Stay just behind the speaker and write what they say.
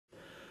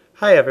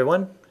Hi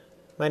everyone,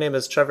 my name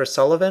is Trevor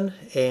Sullivan,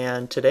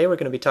 and today we're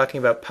going to be talking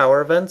about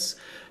PowerEvents,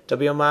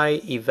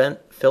 WMI event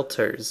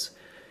filters,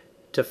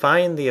 to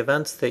find the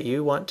events that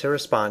you want to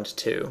respond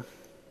to.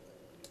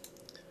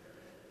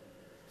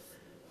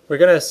 We're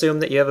going to assume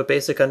that you have a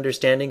basic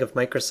understanding of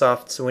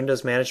Microsoft's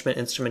Windows Management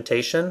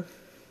Instrumentation,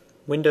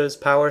 Windows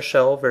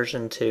PowerShell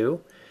version 2,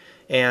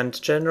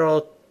 and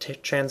general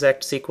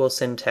transact SQL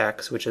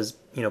syntax, which is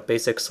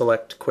basic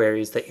select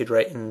queries that you'd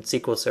write in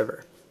SQL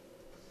Server.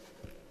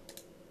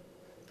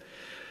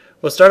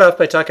 We'll start off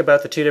by talking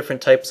about the two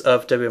different types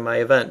of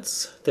WMI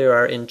events. There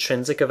are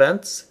intrinsic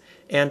events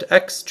and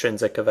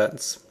extrinsic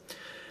events.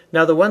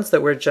 Now the ones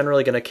that we're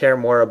generally going to care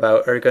more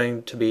about are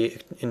going to be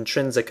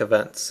intrinsic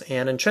events.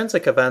 And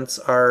intrinsic events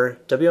are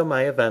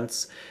WMI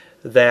events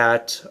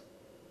that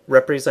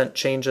represent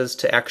changes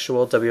to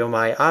actual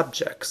WMI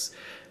objects.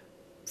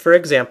 For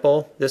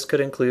example, this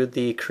could include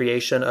the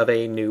creation of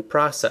a new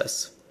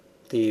process,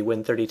 the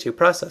Win32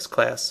 process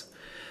class.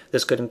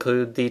 This could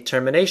include the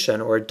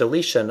termination or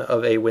deletion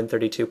of a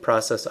Win32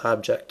 process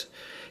object.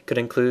 It could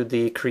include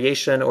the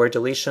creation or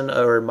deletion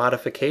or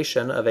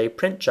modification of a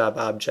print job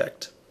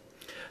object.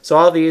 So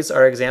all these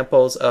are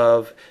examples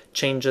of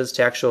changes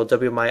to actual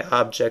WMI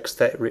objects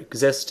that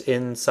exist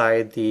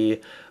inside the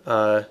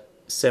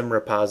SIM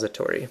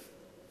repository.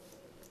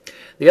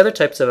 The other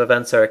types of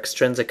events are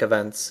extrinsic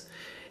events,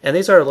 and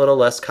these are a little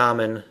less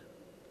common,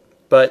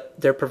 but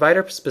they're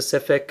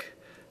provider-specific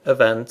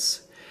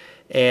events.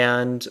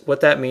 And what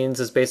that means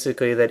is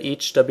basically that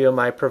each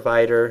WMI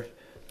provider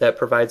that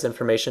provides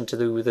information to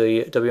the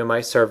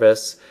WMI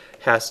service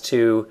has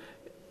to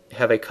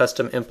have a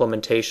custom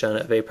implementation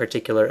of a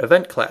particular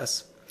event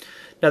class.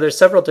 Now there's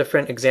several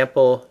different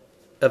example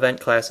event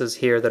classes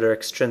here that are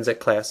extrinsic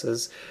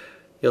classes.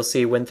 You'll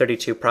see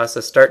Win32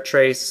 process start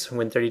trace,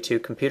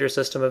 Win32 computer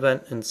system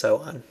event, and so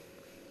on.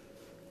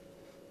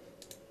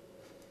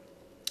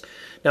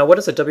 Now what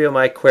does a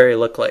WMI query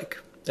look like?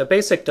 A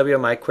basic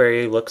WMI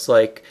query looks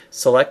like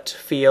select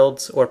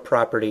fields or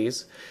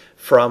properties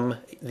from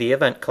the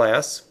event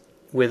class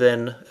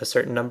within a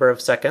certain number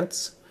of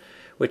seconds,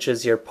 which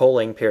is your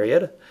polling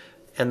period,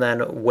 and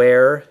then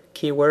where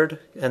keyword,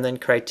 and then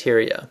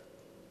criteria.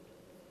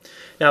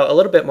 Now a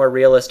little bit more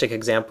realistic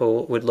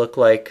example would look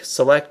like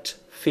select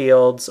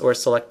fields or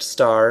select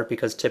star,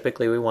 because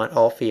typically we want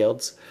all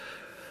fields,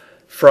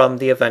 from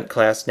the event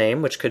class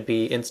name, which could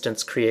be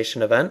instance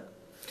creation event,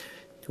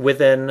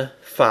 within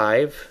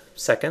 5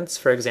 seconds,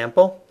 for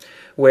example,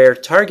 where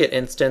target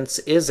instance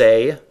is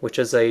which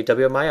is a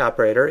WMI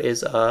operator,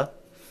 is a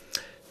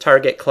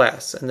target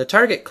class. And the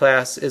target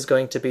class is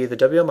going to be the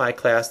WMI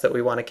class that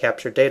we want to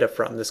capture data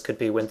from. This could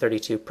be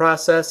Win32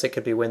 process, it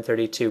could be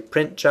Win32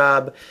 print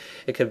job,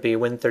 it could be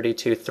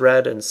Win32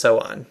 thread, and so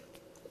on.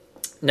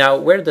 Now,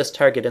 where did this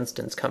target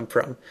instance come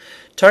from?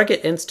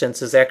 Target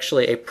instance is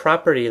actually a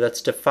property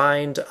that's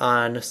defined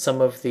on some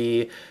of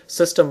the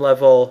system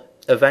level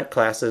event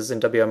classes in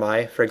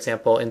WMI, for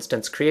example,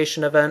 instance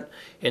creation event,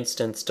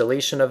 instance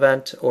deletion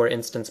event, or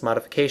instance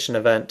modification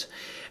event.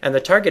 And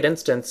the target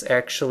instance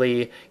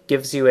actually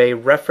gives you a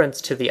reference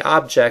to the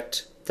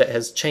object that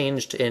has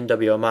changed in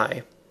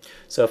WMI.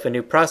 So if a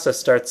new process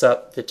starts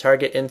up, the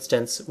target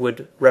instance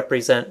would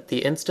represent the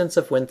instance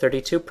of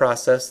Win32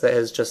 process that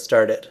has just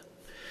started.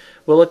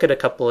 We'll look at a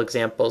couple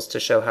examples to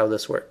show how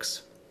this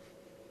works.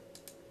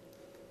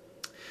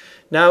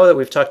 Now that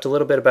we've talked a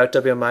little bit about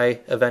WMI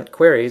event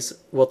queries,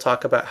 we'll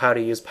talk about how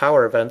to use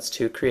PowerEvents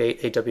to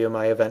create a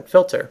WMI event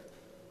filter.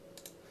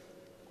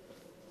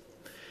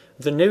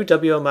 The new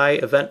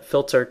WMI event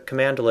filter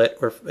commandlet,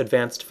 or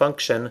advanced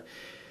function,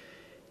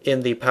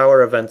 in the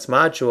PowerEvents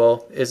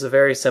module is a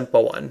very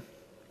simple one.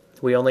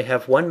 We only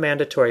have one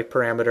mandatory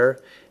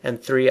parameter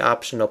and 3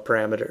 optional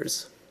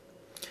parameters.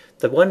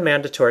 The one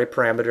mandatory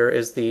parameter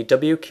is the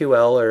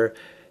WQL, or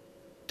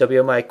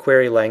WMI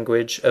query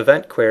language,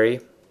 event query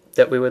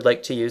that we would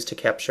like to use to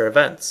capture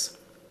events.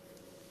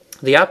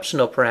 The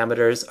optional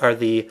parameters are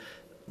the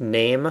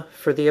name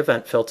for the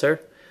event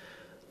filter,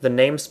 the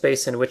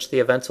namespace in which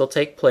the events will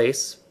take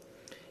place,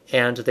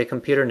 and the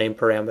computer name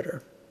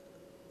parameter.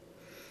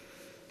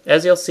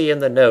 As you'll see in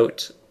the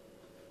note,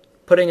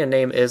 putting a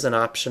name is an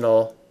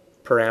optional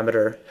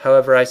parameter.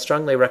 However, I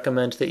strongly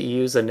recommend that you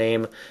use a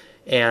name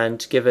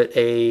and give it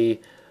a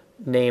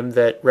name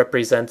that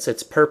represents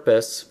its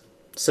purpose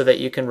so that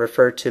you can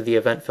refer to the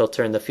event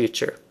filter in the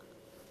future.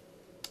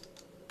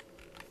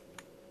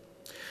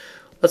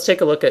 Let's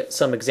take a look at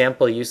some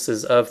example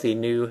uses of the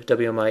new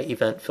WMI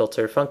event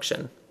filter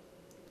function.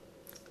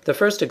 The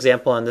first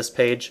example on this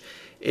page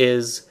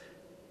is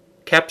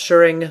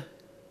capturing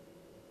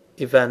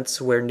events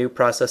where new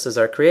processes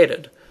are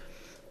created.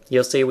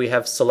 You'll see we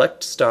have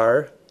select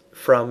star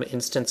from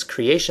instance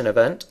creation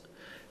event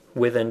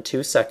within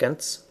 2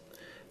 seconds,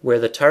 where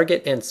the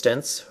target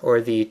instance, or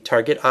the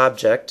target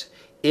object,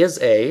 is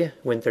a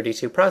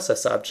Win32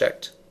 process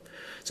object.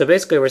 So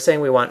basically we're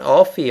saying we want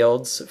all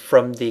fields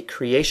from the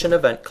creation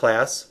event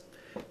class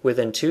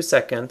within 2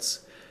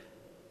 seconds.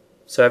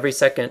 So every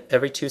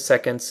 2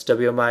 seconds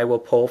WMI will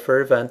poll for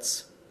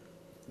events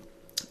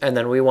and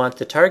then we want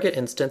the target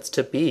instance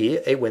to be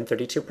a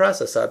Win32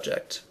 process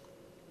object.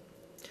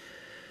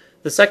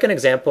 The second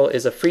example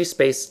is a free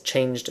space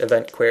changed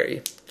event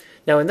query.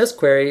 Now in this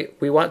query,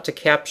 we want to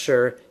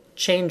capture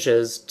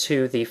changes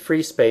to the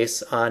free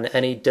space on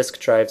any disk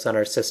drives on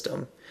our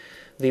system.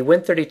 The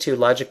Win32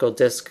 logical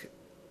disk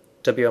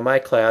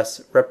WMI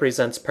class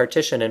represents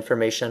partition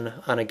information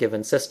on a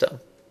given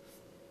system.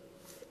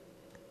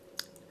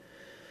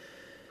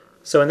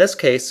 So in this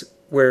case,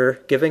 we're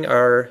giving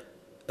our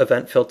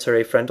event filter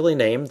a friendly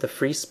name, the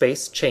free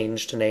space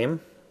changed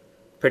name,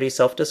 pretty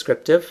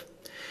self-descriptive.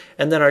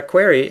 And then our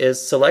query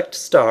is select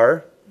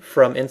star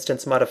from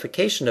instance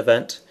modification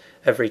event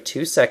every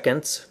 2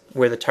 seconds,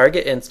 where the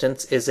target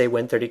instance is a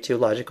Win32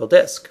 logical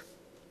disk.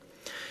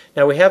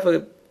 Now we have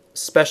a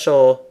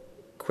special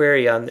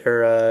query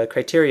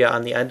criteria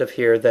on the end of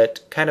here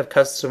that kind of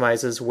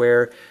customizes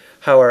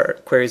how our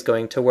query is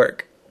going to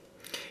work.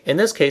 In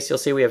this case, you'll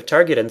see we have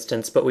target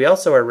instance, but we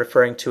also are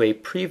referring to a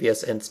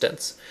previous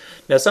instance.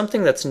 Now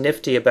something that's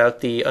nifty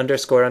about the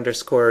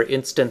 __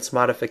 instance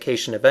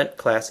modification event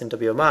class in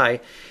WMI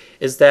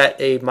is that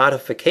a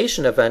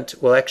modification event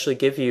will actually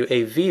give you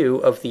a view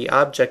of the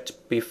object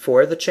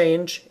before the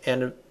change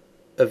and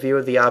a view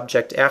of the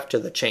object after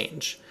the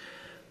change.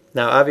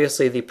 Now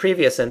obviously the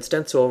previous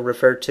instance will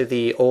refer to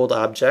the old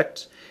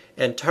object,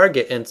 and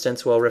target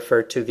instance will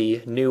refer to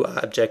the new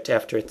object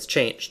after it's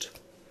changed.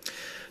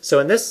 So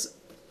in this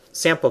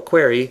sample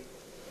query,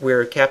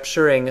 we're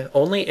capturing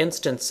only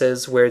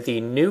instances where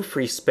the new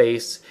free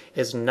space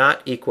is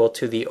not equal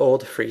to the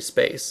old free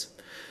space.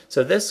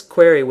 So this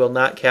query will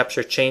not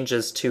capture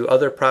changes to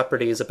other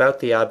properties about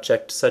the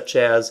object, such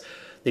as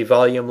the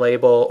volume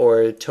label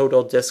or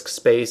total disk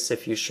space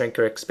if you shrink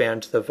or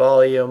expand the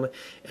volume,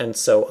 and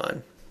so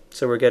on.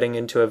 So we're getting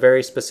into a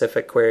very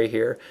specific query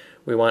here.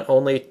 We want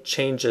only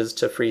changes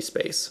to free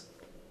space.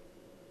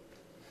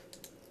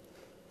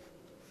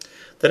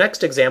 The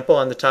next example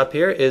on the top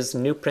here is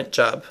new print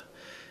job.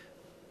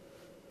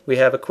 We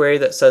have a query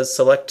that says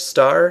select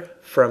star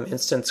from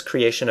instance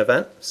creation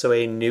event, so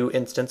a new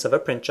instance of a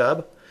print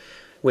job,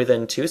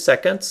 within 2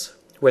 seconds,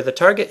 where the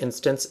target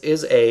instance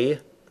is a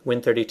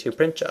Win32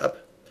 print job.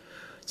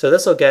 So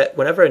this will get,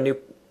 whenever a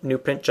new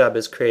print job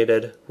is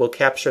created, we'll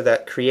capture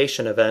that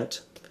creation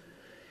event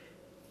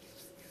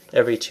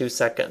every 2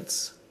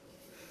 seconds.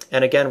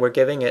 And again, we're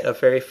giving it a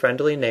very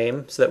friendly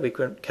name so that we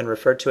can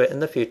refer to it in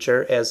the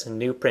future as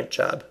new print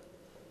job.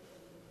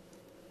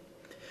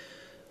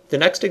 The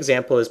next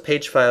example is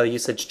page file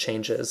usage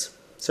changes.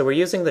 So we're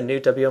using the new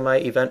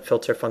WMI event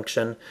filter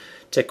function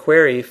to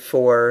query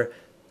for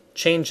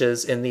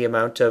changes in the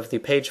amount of the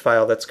page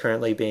file that's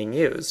currently being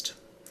used.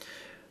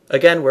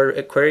 Again,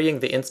 we're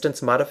querying the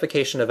instance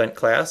modification event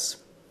class,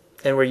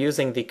 and we're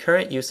using the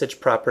current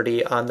usage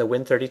property on the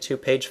Win32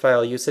 page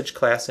file usage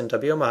class in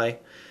WMI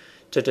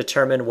to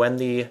determine when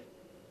the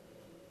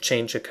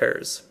change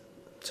occurs.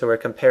 So we're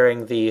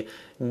comparing the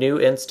new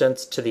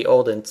instance to the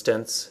old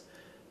instance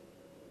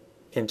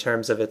in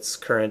terms of its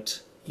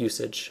current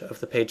usage of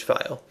the page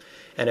file.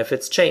 And if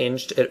it's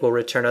changed, it will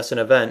return us an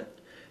event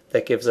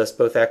that gives us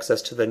both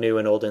access to the new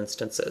and old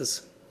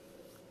instances.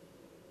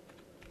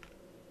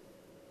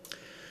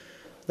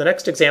 The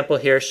next example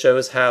here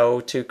shows how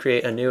to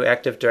create a new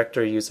Active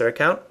Directory user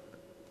account.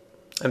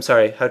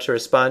 How to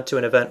respond to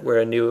an event where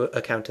a new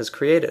account is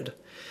created.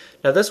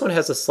 Now this one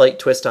has a slight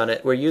twist on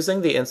it. We're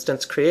using the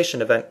instance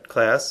creation event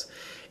class,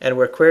 and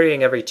we're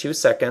querying every 2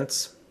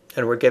 seconds,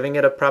 and we're giving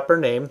it a proper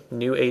name,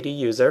 new AD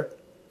user,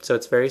 so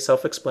it's very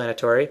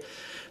self-explanatory.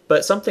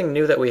 But something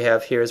new that we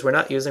have here is we're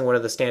not using one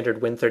of the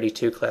standard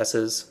Win32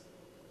 classes.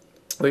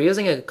 We're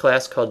using a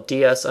class called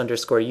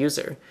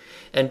ds_user.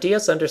 And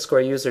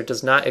ds_user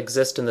does not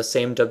exist in the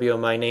same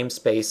WMI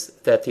namespace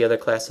that the other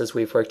classes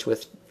we've worked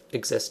with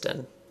exist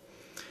in.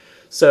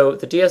 So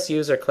the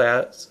ds_user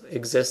class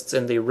exists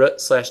in the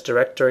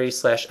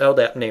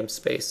root/directory/ldap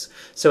namespace.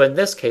 So in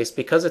this case,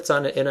 because it's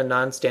in a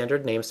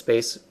non-standard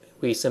namespace,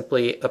 we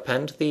simply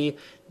append the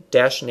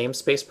dash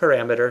namespace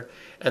parameter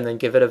and then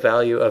give it a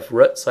value of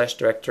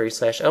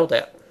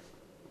root/directory/ldap.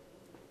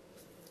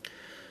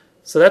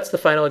 So that's the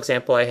final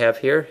example I have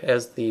here,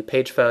 as the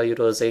page file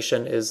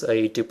utilization is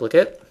a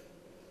duplicate.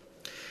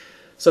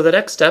 So the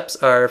next steps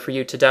are for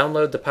you to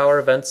download the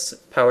PowerEvents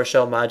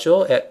PowerShell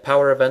module at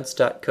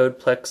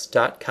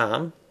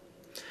powerevents.codeplex.com.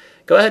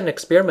 Go ahead and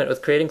experiment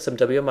with creating some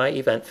WMI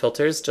event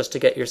filters just to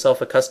get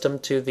yourself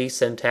accustomed to the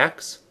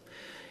syntax.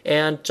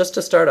 And just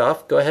to start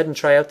off, go ahead and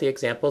try out the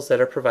examples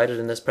that are provided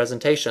in this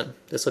presentation.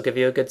 This will give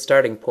you a good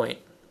starting point.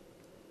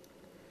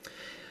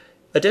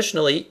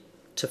 Additionally,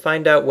 to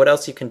find out what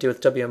else you can do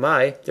with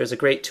WMI, there's a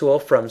great tool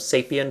from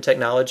Sapien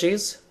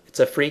Technologies. It's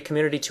a free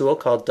community tool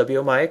called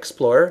WMI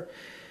Explorer.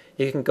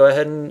 You can go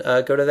ahead and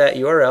go to that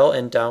URL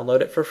and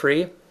download it for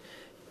free.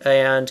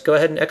 And go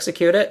ahead and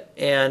execute it,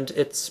 and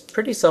it's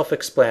pretty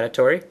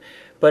self-explanatory,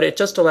 but it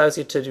just allows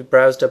you to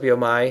browse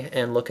WMI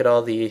and look at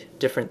all the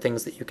different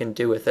things that you can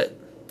do with it.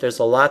 There's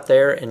a lot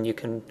there, and you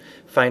can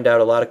find out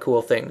a lot of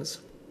cool things.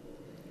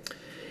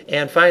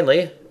 And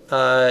finally,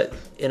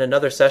 In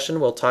another session,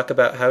 we'll talk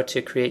about how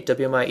to create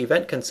WMI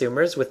event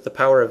consumers with the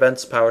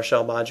PowerEvents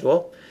PowerShell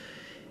module.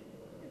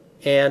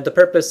 And the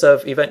purpose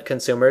of event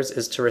consumers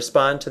is to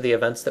respond to the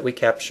events that we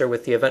capture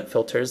with the event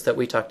filters that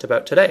we talked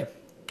about today.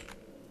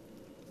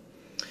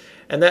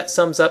 And that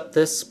sums up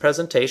this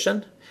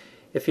presentation.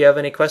 If you have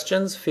any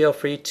questions, feel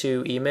free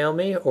to email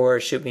me or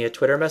shoot me a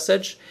Twitter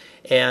message.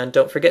 And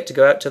don't forget to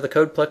go out to the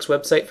CodePlex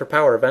website for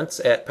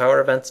PowerEvents at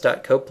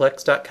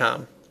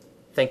powerevents.codeplex.com.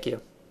 Thank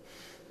you.